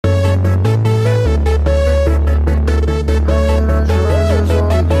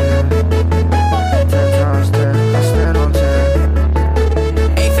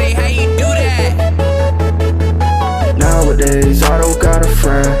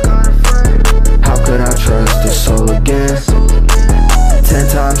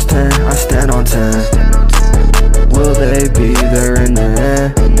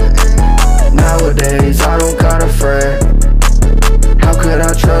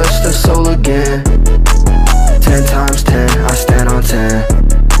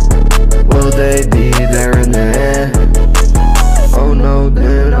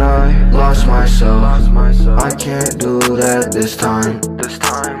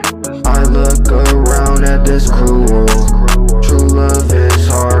that this cruel. True love is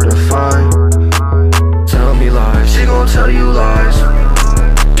hard to find. Tell me lies, she gon' tell you lies.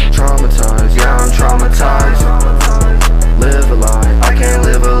 Traumatized, yeah, I'm traumatized. Live a lie, I can't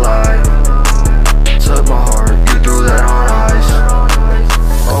live a lie. Took my heart, you threw that on ice.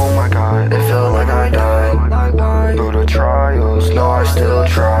 Oh my god, it felt like I died. Through the trials, no, I still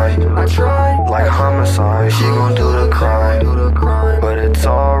try. Like homicide, she gon' do the crime. But it's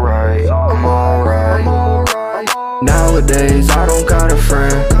alright, I'm alright. Nowadays, I don't got a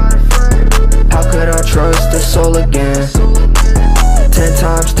friend. How could I trust a soul again? 10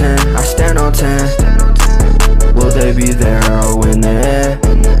 times 10, I stand on 10. Will they be there or